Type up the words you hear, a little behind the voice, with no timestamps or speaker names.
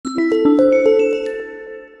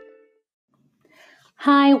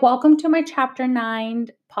Hi, welcome to my Chapter 9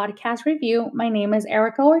 podcast review. My name is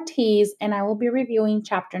Erica Ortiz, and I will be reviewing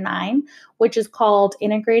Chapter 9, which is called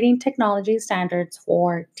Integrating Technology Standards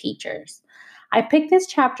for Teachers. I picked this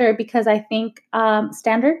chapter because I think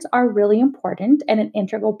standards are really important and an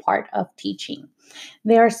integral part of teaching.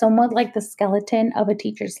 They are somewhat like the skeleton of a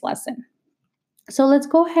teacher's lesson. So let's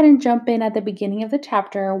go ahead and jump in at the beginning of the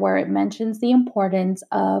chapter where it mentions the importance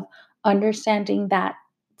of understanding that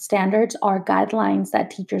standards are guidelines that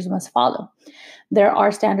teachers must follow. There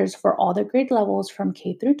are standards for all the grade levels from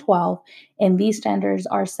K through 12, and these standards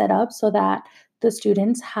are set up so that the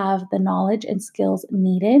students have the knowledge and skills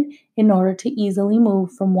needed in order to easily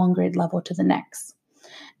move from one grade level to the next.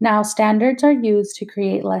 Now, standards are used to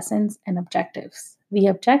create lessons and objectives. The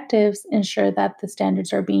objectives ensure that the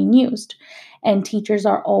standards are being used, and teachers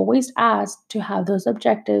are always asked to have those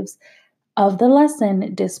objectives of the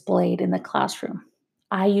lesson displayed in the classroom.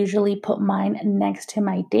 I usually put mine next to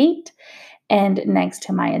my date and next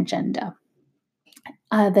to my agenda.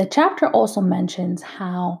 The chapter also mentions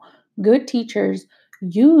how good teachers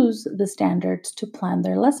use the standards to plan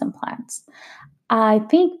their lesson plans. I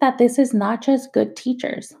think that this is not just good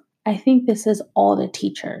teachers. I think this is all the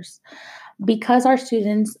teachers. Because our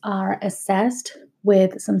students are assessed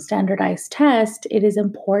with some standardized tests, it is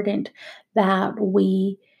important that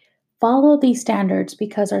we follow these standards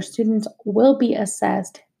because our students will be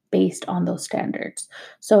assessed based on those standards.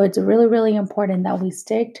 So it's really, really important that we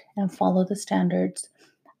stick and follow the standards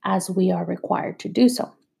as we are required to do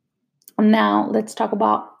so. Now, let's talk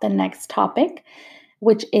about the next topic,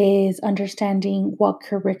 which is understanding what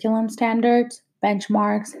curriculum standards,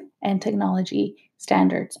 benchmarks, and technology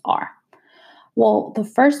standards are. Well, the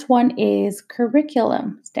first one is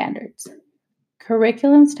curriculum standards.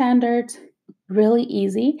 Curriculum standards, really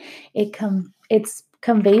easy. It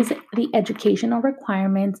conveys the educational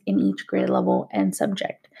requirements in each grade level and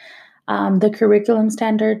subject. The curriculum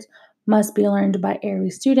standards must be learned by every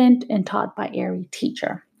student and taught by every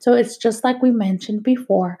teacher. So it's just like we mentioned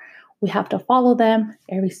before. We have to follow them.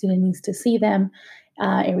 Every student needs to see them.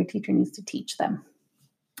 Every teacher needs to teach them.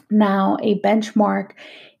 Now, a benchmark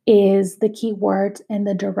is the keywords and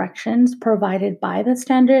the directions provided by the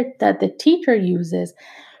standard that the teacher uses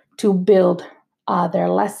to build their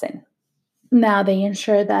lesson. Now, they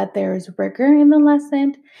ensure that there is rigor in the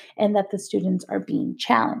lesson and that the students are being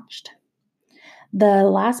challenged. The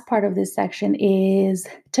last part of this section is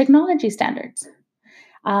technology standards.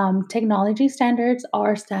 Technology standards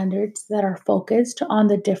are standards that are focused on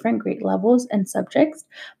the different grade levels and subjects,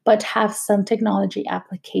 but have some technology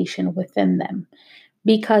application within them.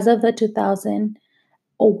 Because of the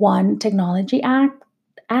 2001 Technology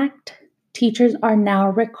Act, teachers are now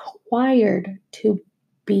required to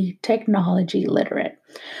be technology literate,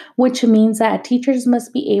 which means that teachers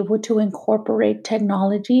must be able to incorporate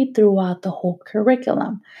technology throughout the whole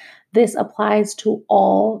curriculum. This applies to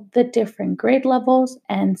all the different grade levels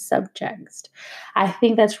and subjects. I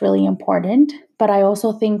think that's really important, but I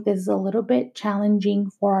also think this is a little bit challenging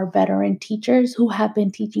for our veteran teachers who have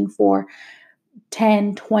been teaching for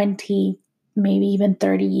 10, 20, maybe even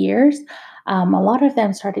 30 years. A lot of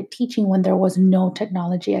them started teaching when there was no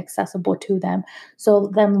technology accessible to them. So,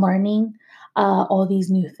 them learning all these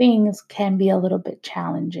new things can be a little bit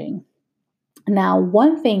challenging. Now,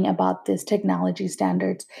 one thing about this technology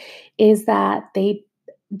standards is that they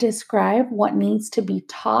describe what needs to be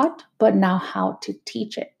taught, but now how to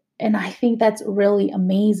teach it. And I think that's really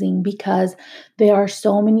amazing because there are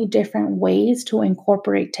so many different ways to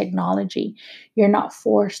incorporate technology. You're not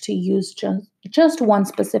forced to use just one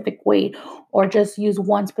specific way or just use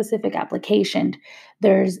one specific application.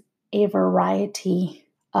 There's a variety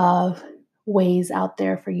of ways out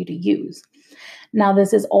there for you to use. Now,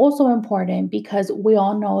 this is also important because we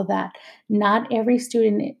all know that not every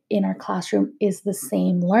student in our classroom is the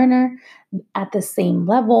same learner at the same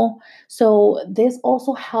level. So, this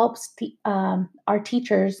also helps our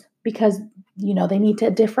teachers because they need to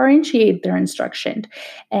differentiate their instruction,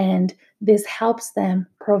 and this helps them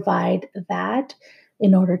provide that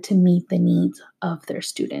in order to meet the needs of their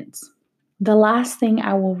students. The last thing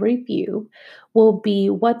I will review will be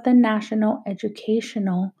what the National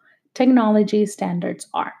Educational Technology Standards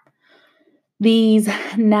are. These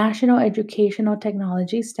National Educational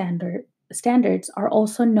Technology Standards are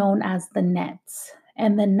also known as the NETs,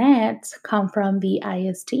 and the NETs come from the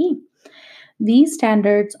IST. These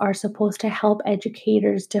standards are supposed to help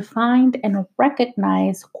educators define and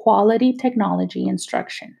recognize quality technology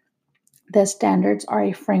instruction. The standards are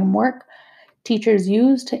a framework teachers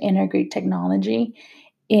use to integrate technology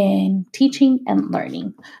in teaching and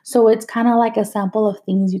learning. So it's kind of like a sample of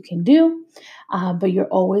things you can do, but you're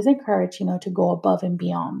always encouraged, to go above and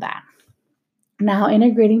beyond that. Now,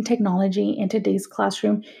 integrating technology in today's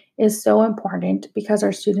classroom is so important because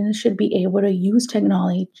our students should be able to use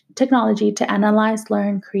technology to analyze,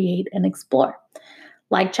 learn, create, and explore.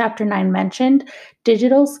 Like Chapter 9 mentioned,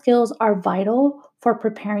 digital skills are vital for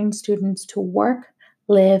preparing students to work,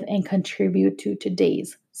 live, and contribute to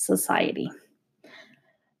today's society.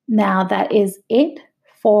 Now, that is it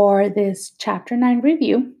for this Chapter 9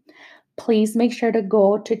 review. Please make sure to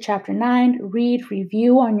go to Chapter 9, read,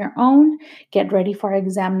 review on your own, get ready for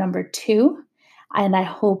exam number 2. And I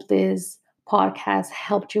hope this podcast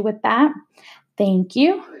helped you with that. Thank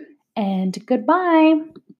you and goodbye.